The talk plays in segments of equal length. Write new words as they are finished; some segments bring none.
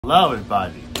Hello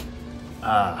everybody.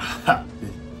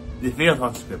 This video's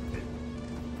unscripted.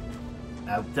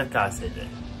 I just gotta say that.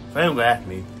 If anyone gonna ask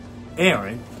me,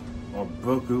 Aaron or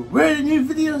Broku, where are the new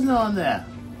videos on that?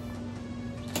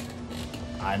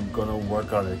 I'm gonna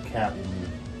work on a cat review.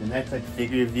 The next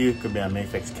figure review could be on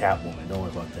Mayfix Catwoman. Don't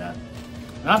worry about that.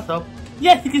 And also,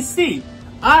 yes, you can see,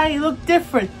 I look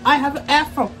different. I have an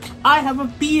afro. I have a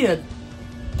beard.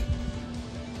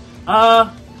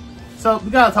 So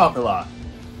we gotta talk a lot.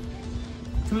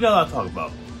 We got a lot to talk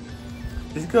about.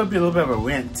 This is gonna be a little bit of a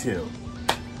rant too.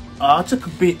 To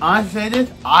be honest with this,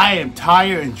 I am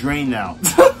tired and drained now.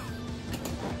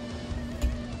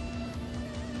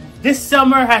 This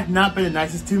summer has not been the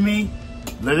nicest to me.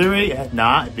 Literally, it has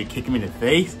not. It's been kicking me in the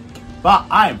face. But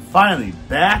I am finally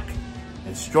back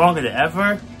and stronger than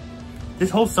ever. This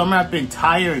whole summer I've been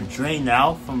tired and drained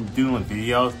out from doing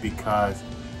videos because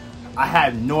I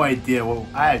had no idea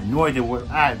what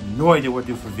to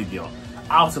do for video.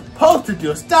 I was supposed to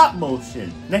do a stop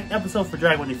motion next episode for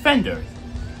Dragon Defenders,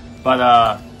 but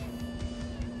I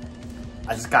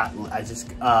just got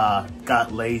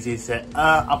lazy. Said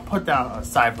I'll put that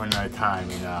aside for another time,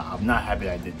 and I'm not happy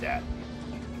I did that.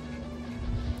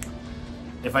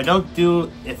 If I don't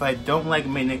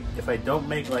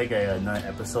make like another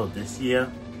episode this year,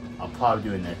 I'll probably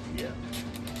do it next year.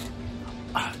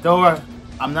 Though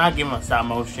I'm not giving a stop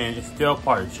motion, it's still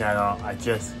part of the channel. I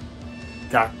just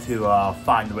got to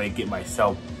find a way to get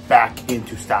myself back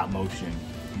into stop motion.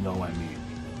 You know what I mean?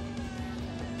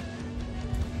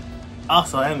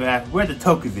 Also, I'm gonna ask, where's the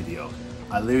Toku video?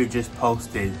 I literally just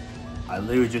posted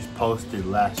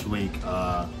last week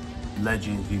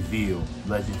Legend figure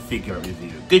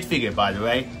review. Good figure, by the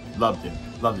way. Loved it.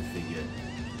 Loved the figure.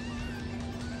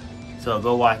 So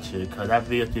go watch it because that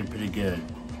video's been pretty good.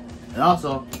 And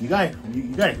also, you guys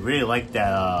really like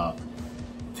that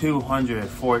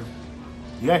 204.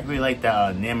 You guys really like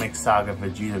that Namek Saga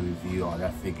Vegeta review on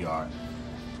that figure art.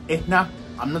 It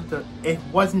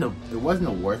wasn't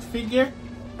the worst figure,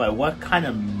 but it was kind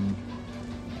of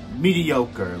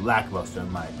mediocre, lackluster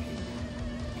in my opinion.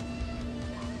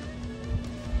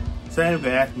 So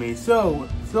anyway, asked me, so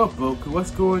Broku,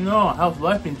 what's going on? How's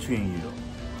life been treating you?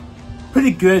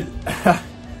 Pretty good.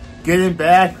 Good and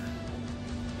bad.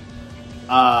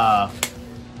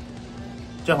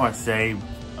 Just want to say,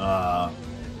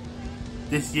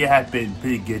 this year has been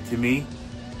pretty good to me.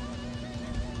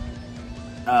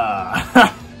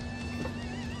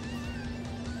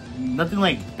 Nothing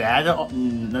like bad or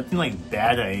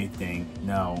anything.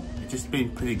 No, it's just been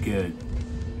pretty good.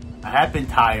 I have been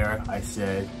tired, I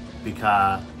said,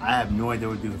 because I have no idea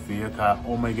what to do with video. Cause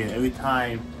oh my god, every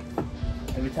time I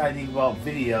think about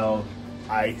video,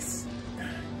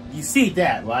 you see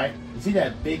that, right? You see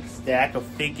that big stack of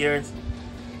figures?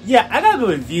 Yeah, I gotta go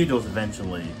review those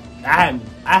eventually. I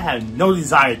have no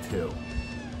desire to,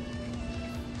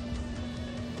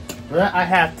 but I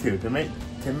have to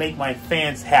make my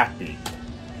fans happy.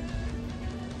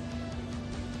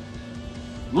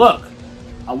 Look,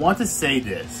 I want to say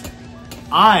this: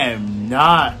 I am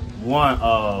not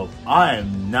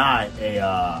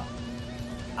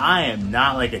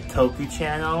like a Toku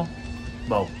channel.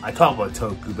 Well, I talk about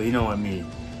Toku, but you know what I mean.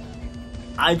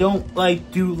 I don't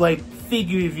do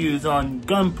figure reviews on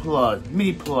gun plug,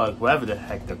 mini plug, whatever the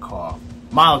heck they're called.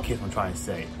 Model kits, I'm trying to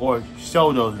say, or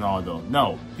show those and all those.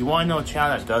 No, you want to know a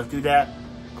channel that does do that?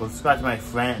 Go subscribe to my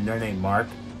friend, and their name Mark.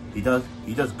 He does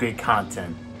great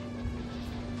content.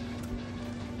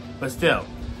 But still,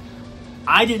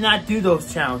 I did not do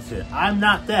those channels yet. I'm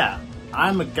not that.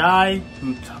 I'm a guy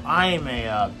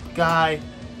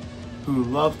who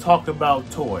loves talking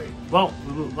about toys. Well,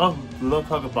 who love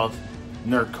talking about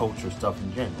nerd culture stuff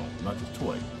in general, not just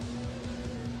toys.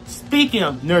 Speaking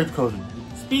of nerd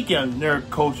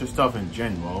culture stuff in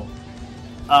general,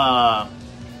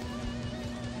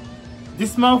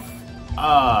 this month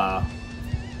I'm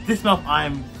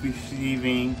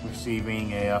receiving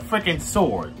a freaking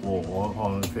sword. Whoa, hold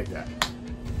on, let me fix that.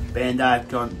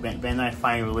 Bandai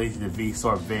finally released the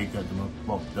V-Sword Vega,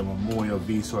 the Memorial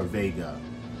V-Sword Vega.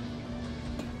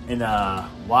 And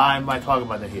why am I talking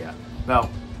about that here? Well,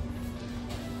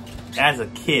 as a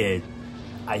kid,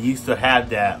 I used to have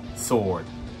that sword.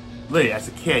 Literally, as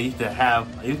a kid, I used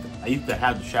to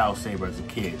have the Shadow Saber as a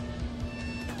kid.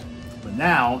 But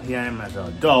now, here I am as an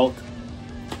adult,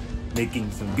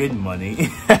 making some good money.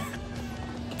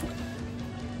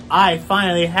 I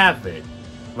finally have it.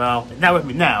 Well, it's not with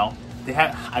me now.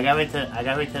 I got it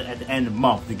at the end of the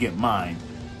month to get mine.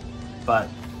 But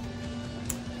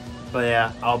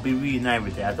yeah, I'll be reunited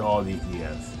with it after all these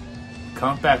years.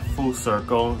 Comes back full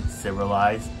circle,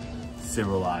 civilized,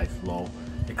 lol.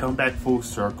 it comes back full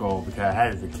circle because I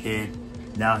had it as a kid.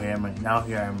 Now here I am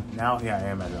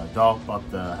as an adult, about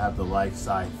to have the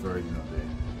life-size version of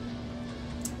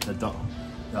it. The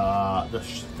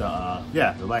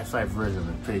life-size version of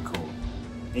it. Pretty cool.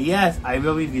 And yes, I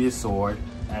will review the sword.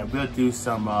 I will do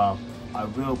some. I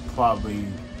will probably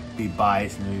be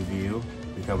biased in the review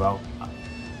because, well,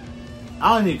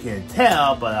 I don't know if you can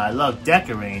tell, but I love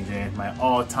Deca Ranger, and it's my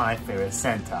all-time favorite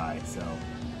Sentai. So,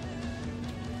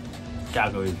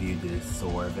 gotta go review this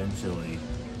sword eventually.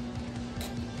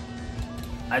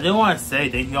 I do want to say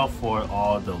thank y'all for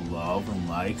all the love and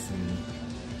likes and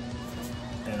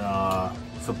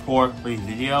support for these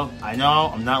videos. I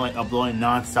know I'm not like uploading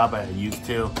non-stop as I used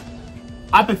to.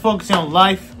 I've been focusing on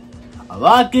life. A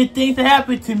lot of good things have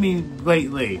happened to me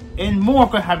lately, and more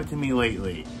could happen to me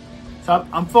lately. So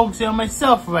I'm focusing on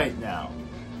myself right now.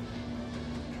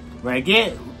 When I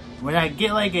get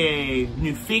like a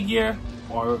new figure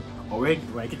or when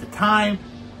I get the time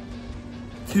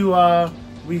to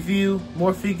review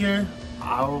more figure,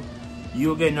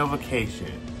 you'll get a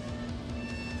notification.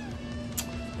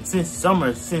 And since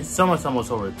summer's almost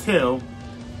over too,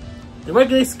 the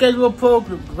regular schedule for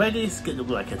this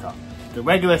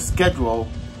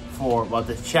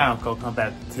channel will come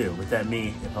back too. What that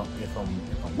means, if I'm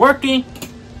working,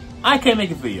 I can't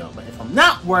make a video. But if I'm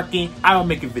not working, I will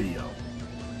make a video.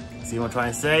 See what I'm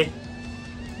trying to say?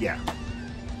 Yeah.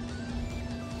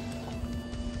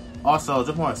 Also,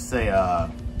 just want to say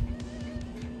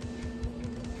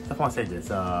this.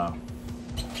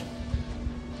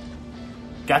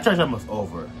 Gacha's almost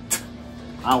over.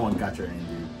 I don't want Gacha to end,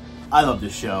 dude. I love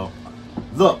this show.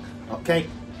 Look, okay,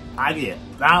 I get it.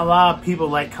 Not a lot of people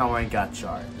like covering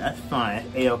Gacha. That's fine.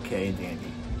 That's A-okay and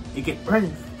dandy. It gets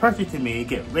personally to me. It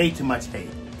gets way too much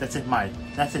hate. That's just my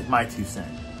 2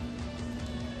 cents.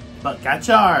 But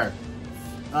Gacha,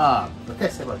 what can I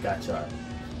say about Gacha?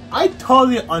 I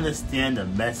totally understand the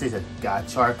message of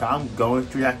Gacha. I'm going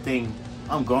through that thing.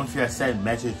 I'm going through that same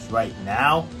message right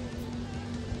now.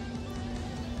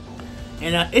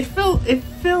 And it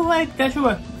feel like that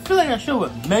show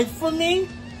was meant for me,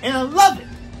 and I love it.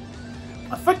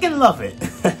 I freaking love it.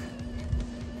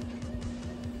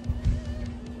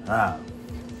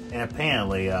 And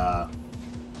apparently,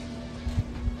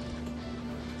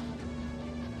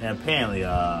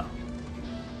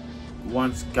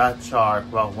 once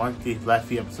these last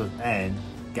few episodes end,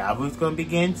 Gabu's gonna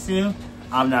begin soon.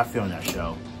 I'm not feeling that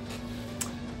show.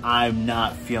 I'm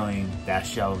not feeling that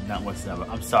show, not whatsoever.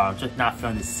 I'm sorry, I'm just not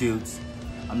feeling the suits.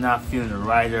 I'm not feeling the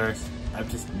writers. I'm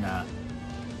just not.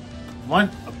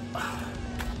 I'm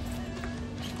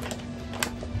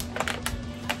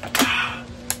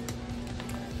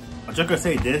just gonna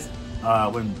say this.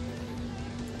 When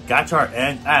Gacha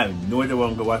ends, I have no idea what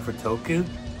I'm gonna watch for Toku.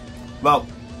 Well,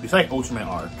 it's like Ultraman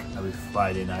arc every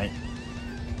Friday night.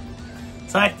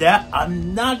 Besides that,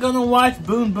 I'm not gonna watch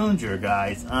Boon Boonger,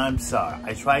 guys. I'm sorry.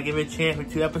 I tried to give it a chance for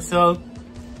 2 episodes.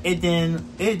 It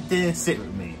didn't sit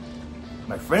with me.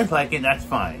 My friends like it, that's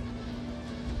fine.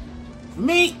 For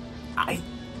me, I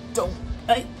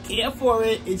care for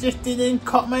it. It just didn't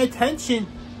caught my attention.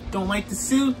 Don't like the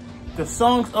suit. The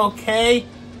song's okay.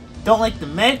 Don't like the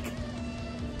mech.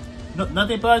 No,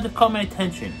 nothing about it caught my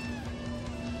attention.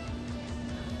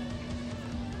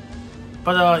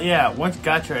 But yeah, once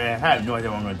Gacha, I have no idea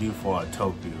what I'm gonna do for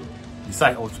Toku.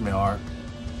 Besides Ultimate Arc.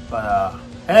 But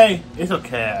hey, it's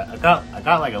okay. I got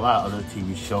like a lot of other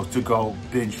TV shows to go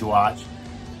binge watch.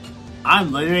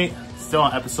 I'm literally still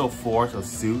on episode 4 of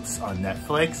Suits on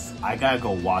Netflix. I gotta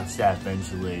go watch that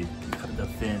eventually to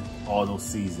finish all those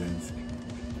seasons.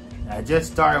 I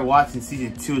just started watching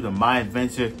season 2 of The My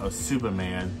Adventures of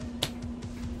Superman.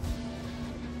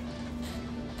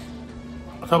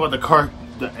 I'll talk about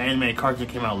the anime cartoon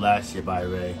came out last year, by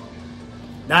the way.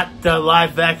 Not the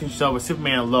live action show with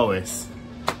Superman and Lois.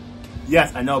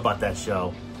 Yes, I know about that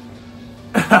show.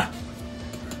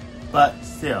 But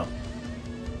still,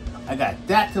 I got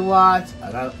that to watch.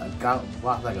 I got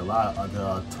watch like a lot of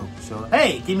other Toku shows.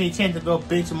 Hey, give me a chance to go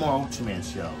binge some more Ultraman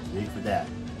shows. Ready for that?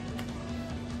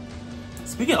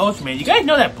 Speaking of Ultraman, you guys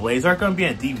know that Blazar gonna be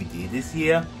on DVD this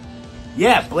year?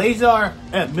 Yeah, Blazar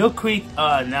at Mill Creek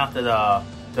announced that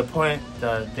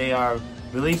they are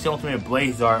releasing Ultimate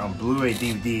Blazar on Blu-ray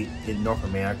DVD in North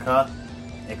America.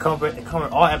 It covered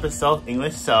all episodes,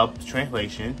 English subs,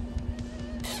 translation,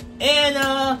 and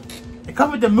it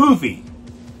covered the movie.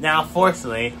 Now,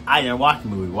 fortunately, I didn't watch the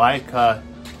movie. Why? Because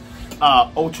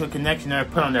Ultra Connection never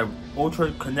put on their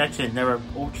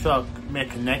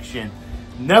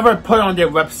never put on their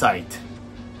website.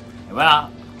 Well,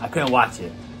 I couldn't watch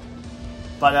it.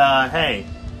 But hey,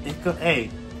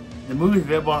 the movie's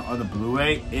available on the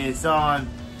Blu-ray. It's on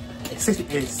It's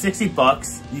 60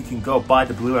 bucks. You can go buy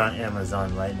the Blu-ray on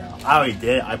Amazon right now. I already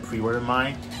did. I pre-ordered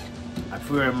mine. I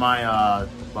pre-ordered mine,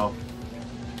 well,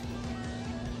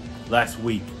 last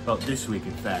week. Well, this week,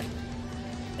 in fact.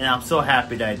 And I'm so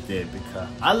happy that I did because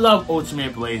I love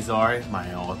Ultraman Blazar,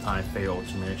 my all-time favorite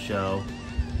Ultraman show.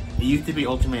 It used to be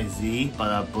Ultraman Z,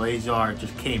 but Blazar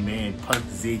just came in and punched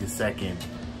Z to second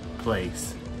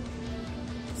place.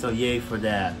 So yay for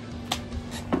that.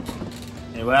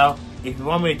 And well, if you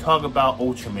want me to talk about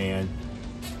Ultraman,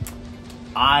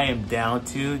 I am down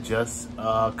to just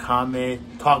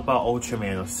comment, talk about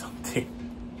Ultraman or something.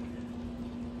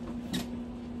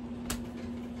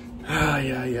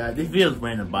 Yeah. This video is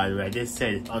random, by the way. I just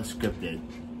said it's unscripted.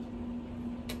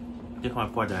 Just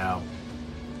want to point that out.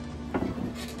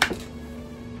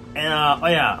 And oh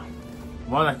yeah,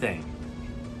 one other thing.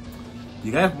 Do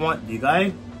you guys want the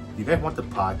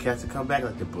podcast to come back,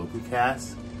 like the Broku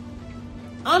cast?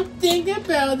 I'm thinking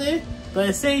about it, but at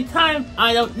the same time,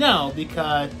 I don't know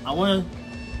because I want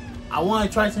to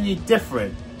try something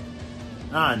different.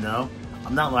 I don't know.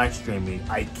 I'm not live streaming.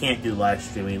 I can't do live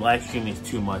streaming. Live streaming is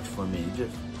too much for me.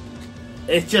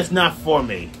 It's just not for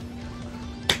me.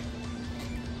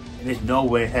 And there's no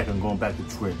way heck I'm going back to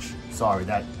Twitch. Sorry,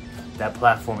 that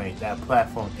platform ain't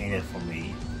it for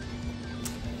me.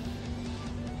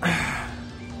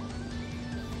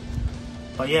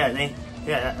 But yeah,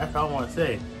 that's all I want to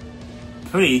say.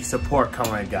 Please support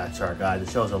Kamen Gachar, guys.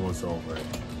 The show's almost over.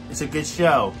 It's a good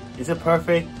show. Is it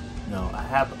perfect? No, I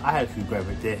have a few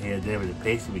graphics here and there with the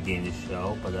pacing we gained this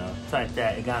show, but besides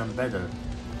that, it got better.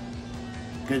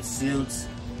 Good suits,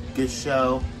 good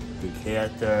show, good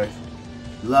characters.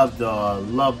 Love the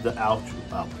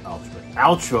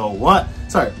outro. What?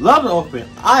 Sorry, love the opening.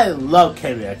 I love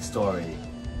KVX story.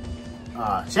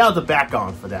 Shout out to Back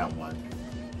On for that one.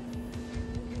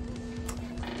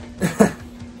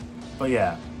 But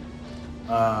yeah,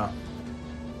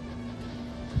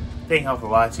 thank you all for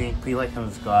watching. Please like,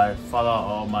 comment, subscribe. Follow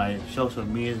all my social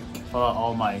media. In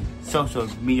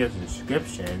the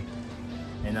description.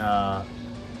 And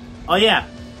oh yeah,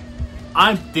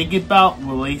 I'm thinking about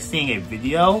releasing a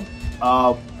video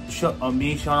of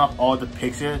me showing off all the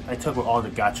pictures I took with all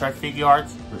the Gachar figure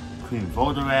arts, including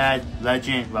Volderad,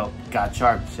 Legend, well,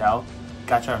 Gachar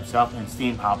himself, and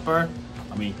Steam Hopper.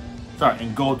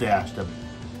 And Gold Dash, the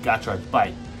Gachar's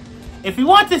bike. If you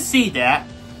want to see that,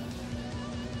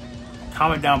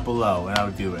 comment down below and I'll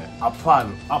do it. I'll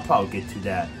probably get to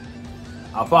that.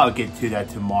 I'll probably get to that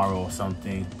tomorrow or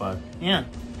something. But yeah,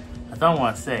 that's all I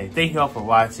want to say. Thank you all for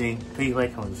watching. Please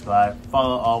like, comment, subscribe.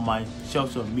 Follow all my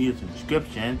social media in the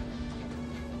description.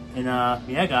 And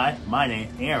yeah, guys, my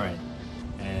name's Aaron.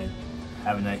 And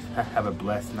have a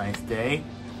blessed, nice day.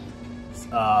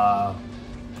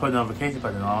 Put a notification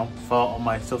button on. Follow all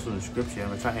my social description.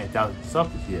 We're trying to hit 1,000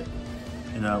 subs this year.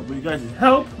 And with you guys'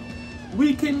 help,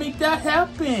 we can make that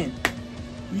happen.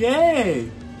 Yay!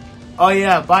 Oh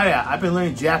yeah, by the way, I've been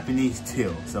learning Japanese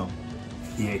too, so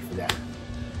yay for that.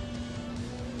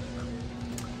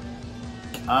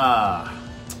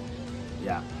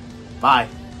 Yeah. Bye.